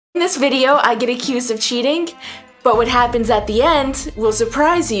In this video, I get accused of cheating, but what happens at the end will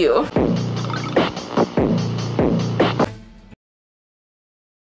surprise you.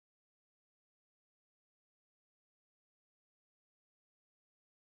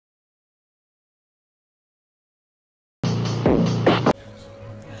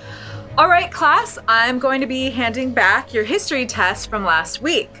 Alright class, I'm going to be handing back your history test from last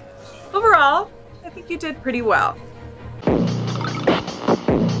week. Overall, I think you did pretty well.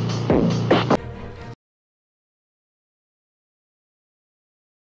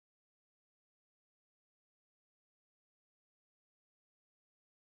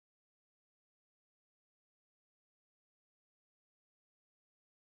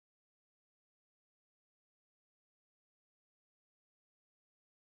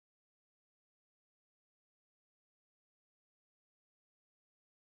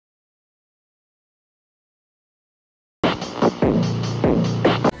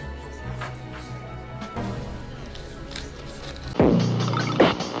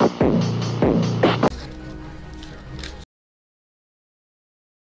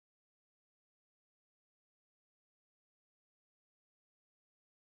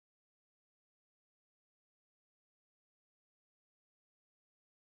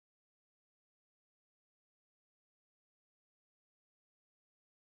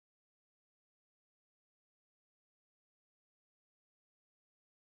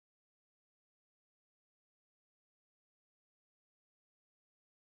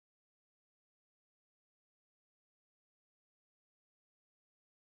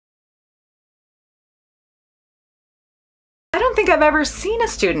 I don't think I've ever seen a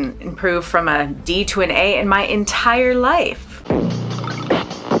student improve from a D to an A in my entire life.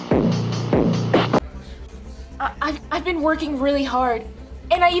 I've been working really hard,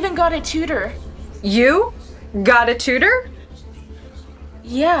 and I even got a tutor. You got a tutor?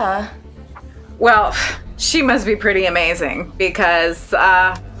 Yeah. Well, she must be pretty amazing because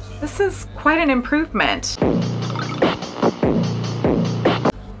this is quite an improvement.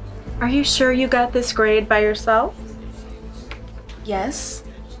 Are you sure you got this grade by yourself? Yes.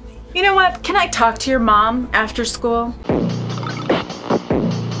 You know what? Can I talk to your mom after school?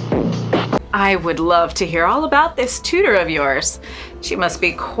 I would love to hear all about this tutor of yours. She must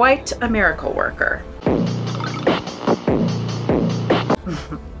be quite a miracle worker.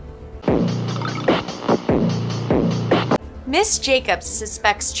 Miss Jacobs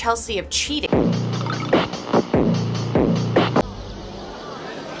suspects Chelsea of cheating.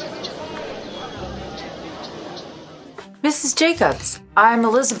 Mrs. Jacobs, I'm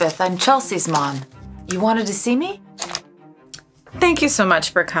Elizabeth. I'm Chelsea's mom. You wanted to see me? Thank you so much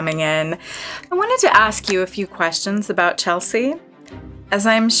for coming in. I wanted to ask you a few questions about Chelsea. As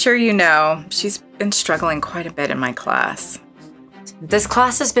I'm sure you know, she's been struggling quite a bit in my class. This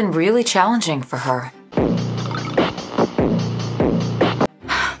class has been really challenging for her.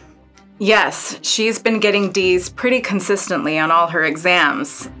 Yes, she's been getting D's pretty consistently on all her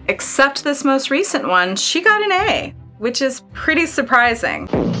exams, except this most recent one, she got an A, which is pretty surprising.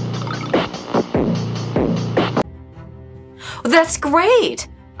 Well, that's great.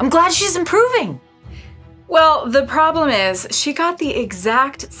 I'm glad she's improving. Well, the problem is she got the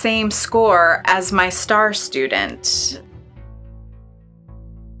exact same score as my star student.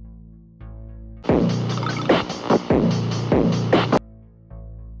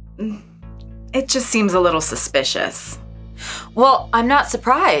 It just seems a little suspicious. Well, I'm not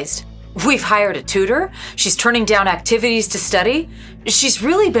surprised. We've hired a tutor. She's turning down activities to study. She's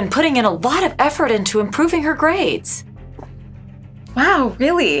really been putting in a lot of effort into improving her grades. Wow,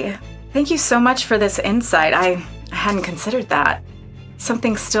 really? Thank you so much for this insight. I hadn't considered that.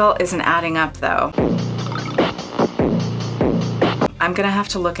 Something still isn't adding up, though. I'm gonna have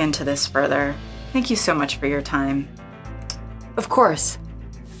to look into this further. Thank you so much for your time. Of course.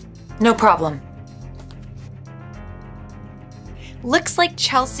 No problem. Looks like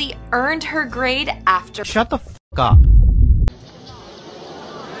Chelsea earned her grade after— Shut the f*** up.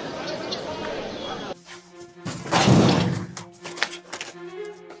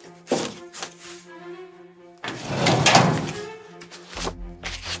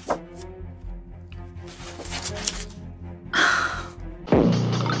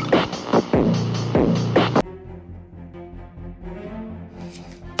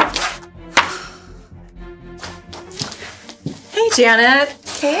 Hey, Janet.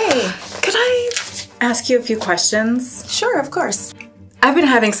 Hey. Could I ask you a few questions? Sure, of course. I've been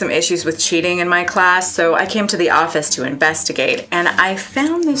having some issues with cheating in my class, so I came to the office to investigate, and I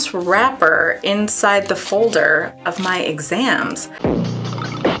found this wrapper inside the folder of my exams.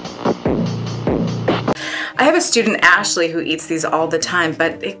 I have a student, Ashley, who eats these all the time,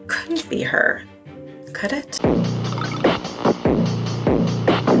 but it couldn't be her. Could it?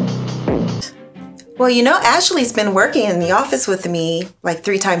 Well, you know, Ashley's been working in the office with me like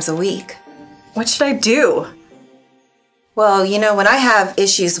 3 times a week. What should I do? Well, you know, when I have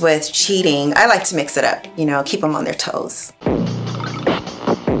issues with cheating, I like to mix it up, you know, keep them on their toes.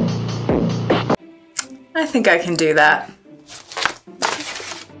 I think I can do that.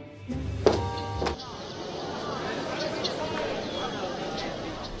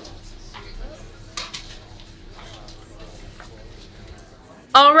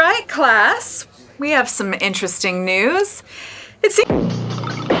 All right, class. We have some interesting news. It seems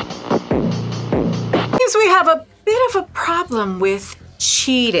we have a bit of a problem with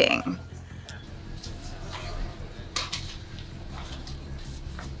cheating.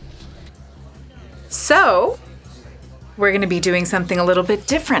 So, we're going to be doing something a little bit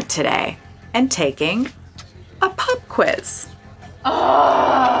different today and taking a pub quiz.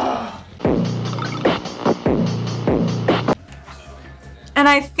 And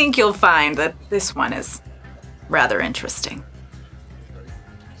I think you'll find that this one is rather interesting.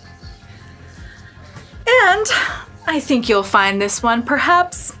 And I think you'll find this one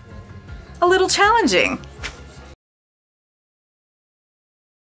perhaps a little challenging.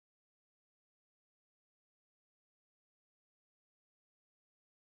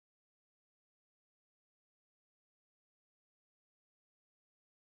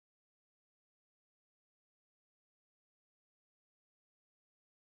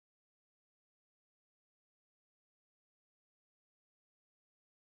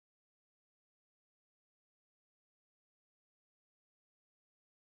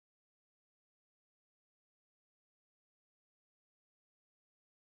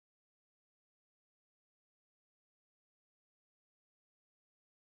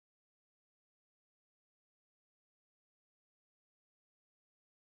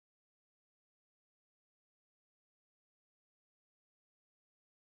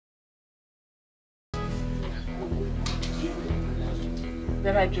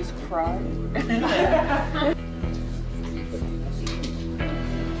 Did I just cry?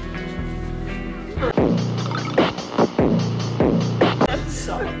 That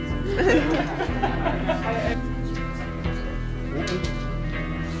sucks.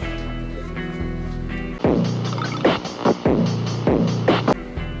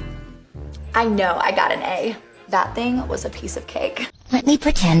 I know I got an A. That thing was a piece of cake. Let me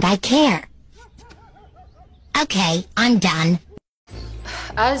pretend I care. Okay, I'm done.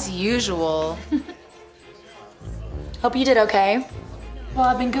 As usual. Hope you did okay. Well,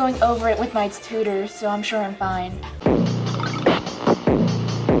 I've been going over it with my tutor, so I'm sure I'm fine.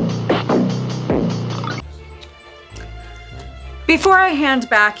 Before I hand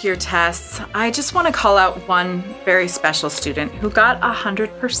back your tests, I just want to call out one very special student who got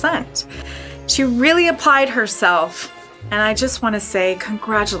 100%. She really applied herself, and I just want to say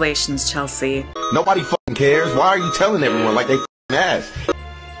congratulations, Chelsea. Nobody fucking cares. Why are you telling everyone like they fucking ass?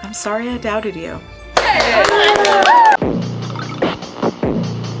 I'm sorry I doubted you.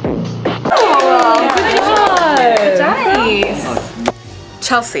 Nice.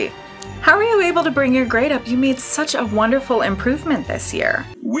 Chelsea, how were you able to bring your grade up? You made such a wonderful improvement this year.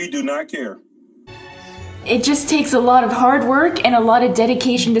 We do not care. It just takes a lot of hard work and a lot of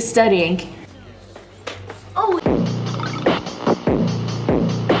dedication to studying. Oh.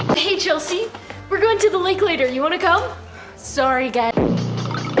 Hey, Chelsea. We're going to the lake later. You want to come? Sorry, guys.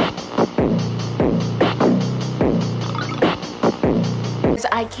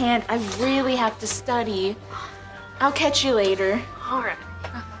 I can't. I really have to study. I'll catch you later. All right.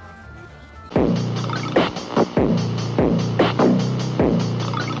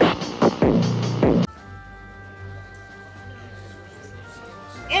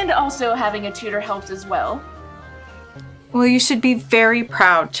 And also having a tutor helps as well. Well, you should be very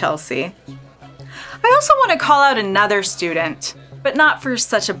proud, Chelsea. I also want to call out another student, but not for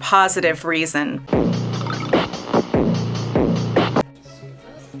such a positive reason.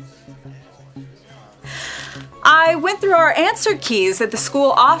 I went through our answer keys at the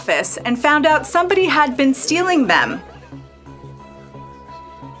school office and found out somebody had been stealing them.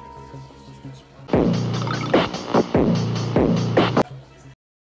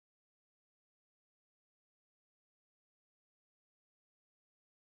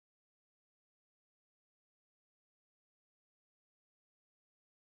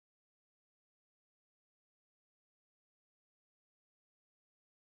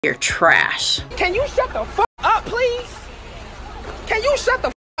 You're trash. Can you shut the fuck up, please? Can you shut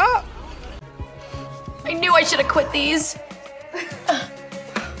the fuck up? I knew I should have quit these.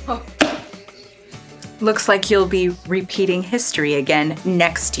 Looks like you'll be repeating history again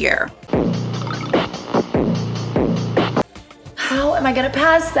next year. How am I gonna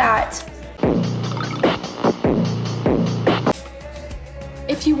pass that?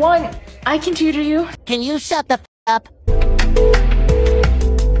 If you want, I can tutor you. Can you shut the f up?